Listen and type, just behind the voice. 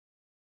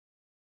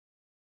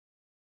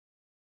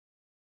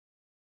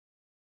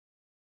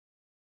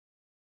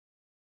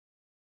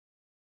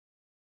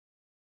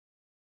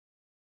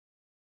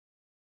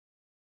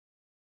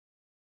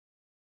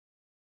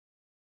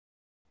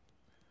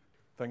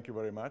Thank you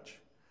very much.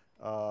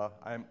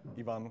 I'm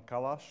Ivan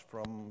Kalaš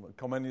from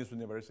Comenius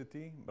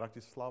University,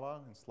 Bratislava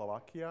in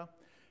Slovakia,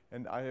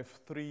 and I have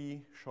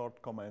 3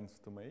 short comments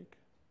to make.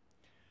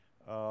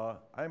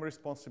 I'm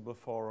responsible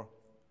for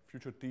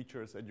future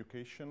teachers'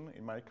 education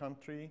in my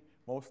country,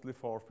 mostly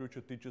for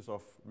future teachers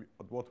of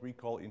what we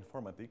call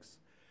informatics,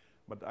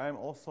 but I'm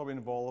also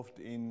involved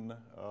in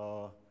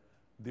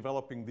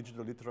developing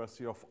digital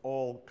literacy of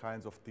all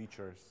kinds of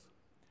teachers.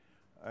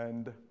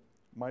 And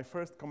my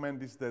first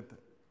comment is that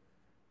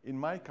in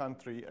my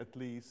country, at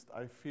least,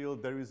 I feel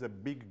there is a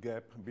big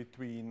gap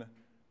between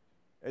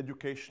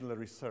educational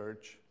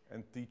research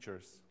and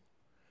teachers.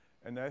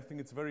 And I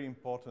think it's very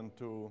important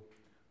to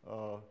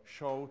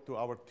show to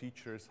our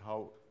teachers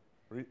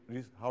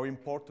how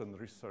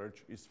important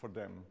research is for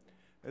them.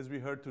 As we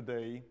heard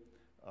today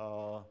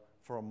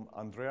from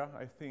Andrea,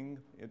 I think,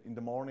 in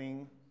the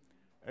morning,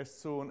 as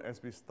soon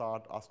as we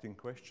start asking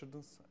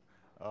questions,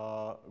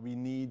 we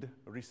need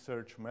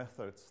research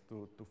methods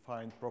to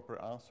find proper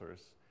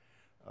answers.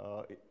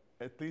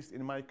 At least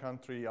in my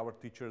country, our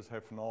teachers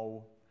have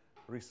no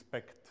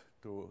respect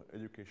to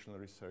educational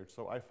research.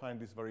 So I find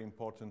this very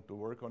important to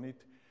work on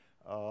it.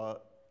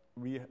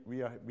 We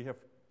have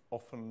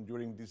often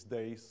during these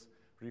days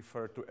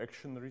referred to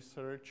action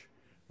research.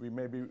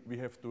 We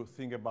have to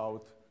think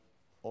about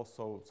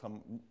also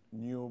some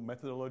new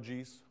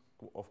methodologies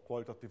of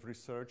qualitative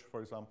research, for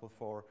example,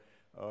 for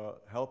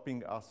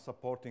helping us,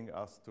 supporting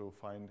us to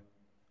find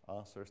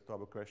answers to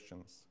our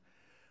questions.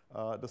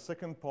 The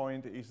second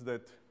point is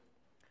that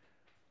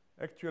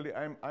actually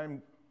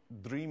I'm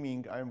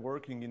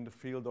working in the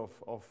field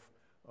of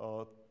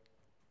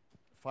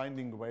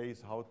finding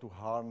ways how to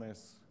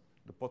harness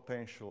the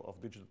potential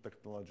of digital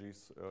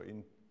technologies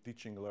in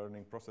teaching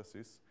learning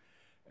processes.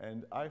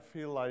 And I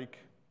feel like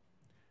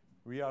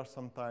we are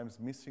sometimes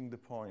missing the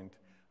point.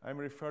 I'm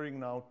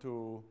referring now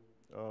to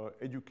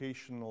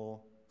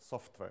educational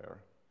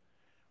software.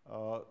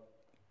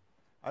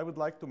 I would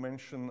like to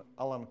mention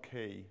Alan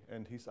Kay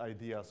and his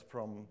ideas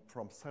from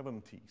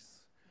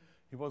 70s.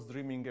 He was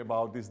dreaming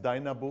about this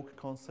Dynabook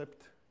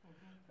concept,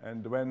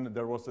 and when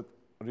there was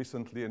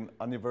recently an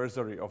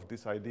anniversary of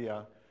this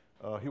idea,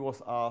 he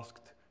was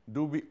asked,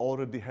 do we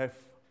already have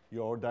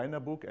your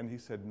Dynabook? And he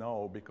said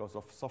no, because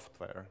of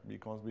software,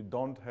 because we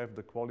don't have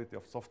the quality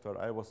of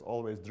software I was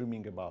always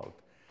dreaming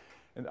about.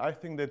 And I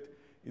think that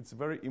it's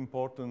very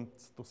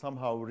important to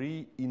somehow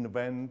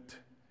reinvent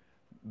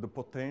the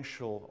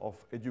potential of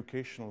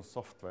educational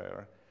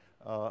software.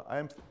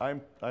 I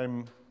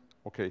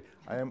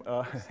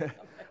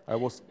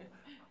was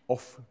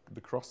off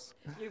the cross.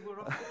 You were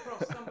off the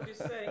cross, somebody's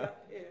saying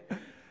up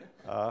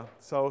here.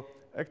 So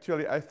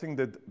actually, I think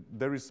that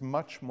there is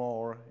much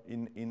more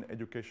in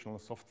educational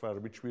software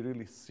which we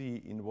really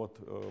see in what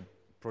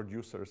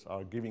producers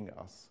are giving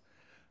us.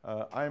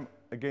 I'm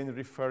again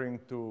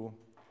referring to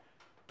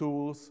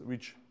tools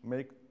which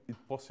make it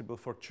possible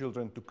for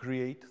children to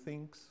create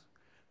things,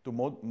 to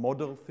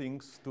model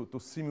things, to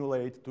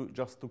simulate,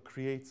 just to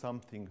create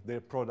something, their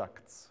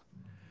products.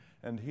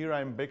 And here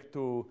I'm back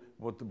to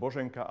what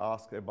Boženka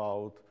asked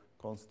about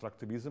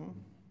constructivism.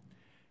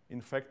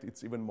 In fact,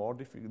 it's even more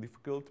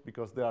difficult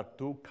because there are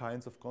 2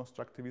 kinds of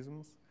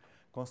constructivism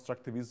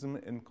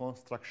and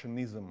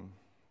constructionism,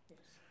 yes,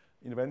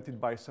 invented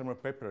by Seymour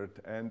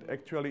Papert. And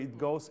actually it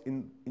goes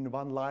in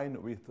one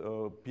line with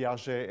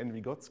Piaget and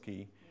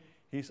Vygotsky.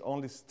 He's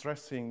only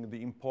stressing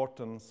the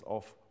importance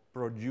of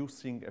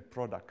producing a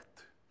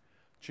product.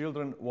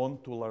 Children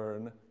want to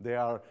learn. They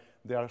are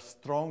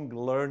strong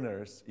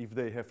learners if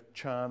they have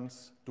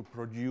chance to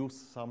produce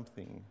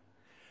something.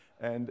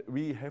 And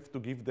we have to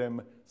give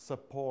them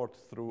support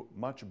through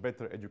much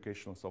better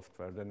educational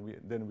software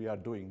than we are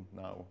doing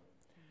now.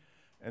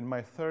 And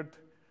my third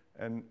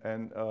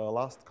and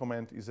last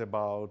comment is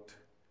about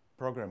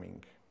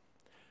programming.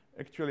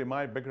 Actually,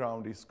 my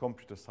background is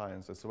computer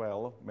science as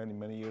well,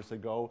 many years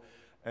ago.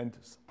 And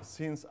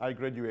since I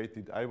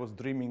graduated, I was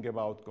dreaming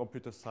about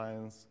computer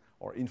science,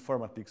 or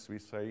informatics, we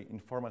say,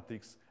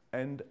 informatics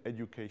and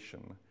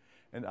education.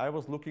 And I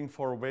was looking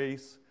for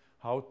ways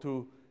how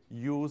to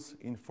use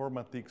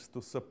informatics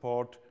to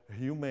support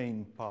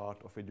humane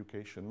part of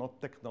education, not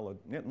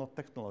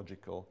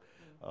technological.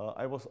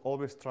 I was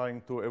always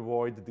trying to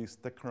avoid this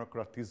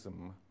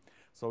technocratism.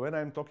 So when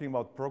I'm talking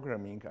about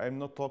programming, I'm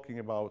not talking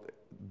about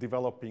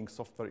developing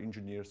software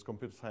engineers,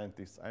 computer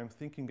scientists. I'm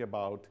thinking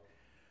about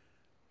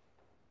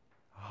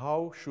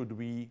how should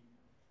we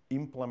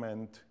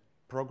implement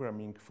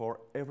programming for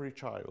every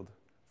child,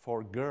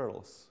 for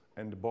girls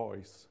and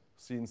boys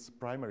since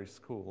primary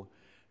school.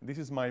 This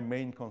is my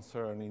main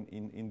concern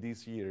in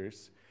these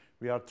years.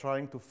 We are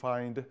trying to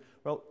find,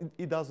 well,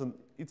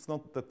 it's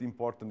not that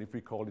important if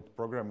we call it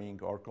programming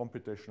or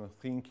computational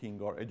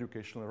thinking or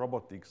educational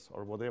robotics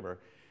or whatever.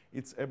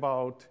 It's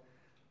about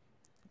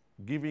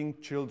giving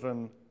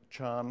children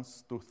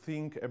chance to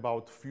think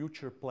about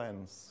future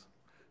plans,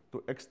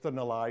 to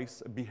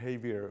externalize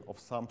behavior of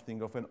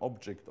something, of an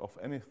object, of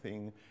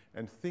anything,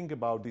 and think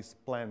about these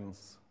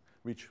plans,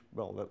 which,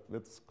 well,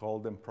 let's call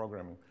them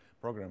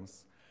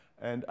programs.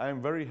 And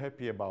I'm very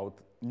happy about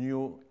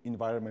new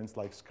environments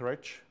like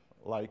Scratch,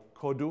 like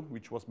Kodu,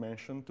 which was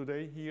mentioned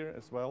today here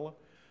as well,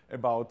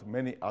 about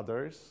many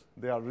others.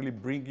 They are really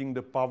bringing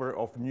the power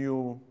of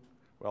new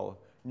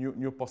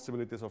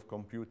possibilities of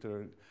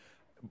computer.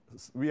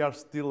 We are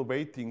still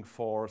waiting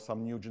for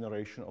some new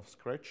generation of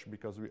Scratch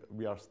because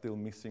we are still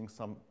missing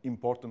some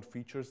important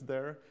features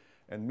there.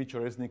 And Micho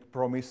Reznik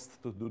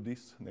promised to do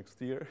this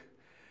next year.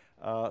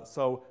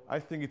 So I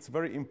think it's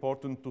very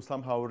important to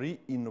somehow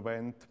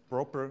reinvent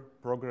proper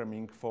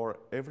programming for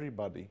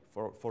everybody,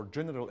 for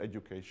general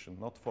education,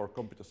 not for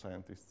computer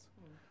scientists.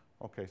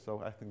 Okay,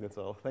 so I think that's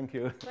all. Thank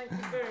you. Thank you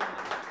very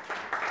much.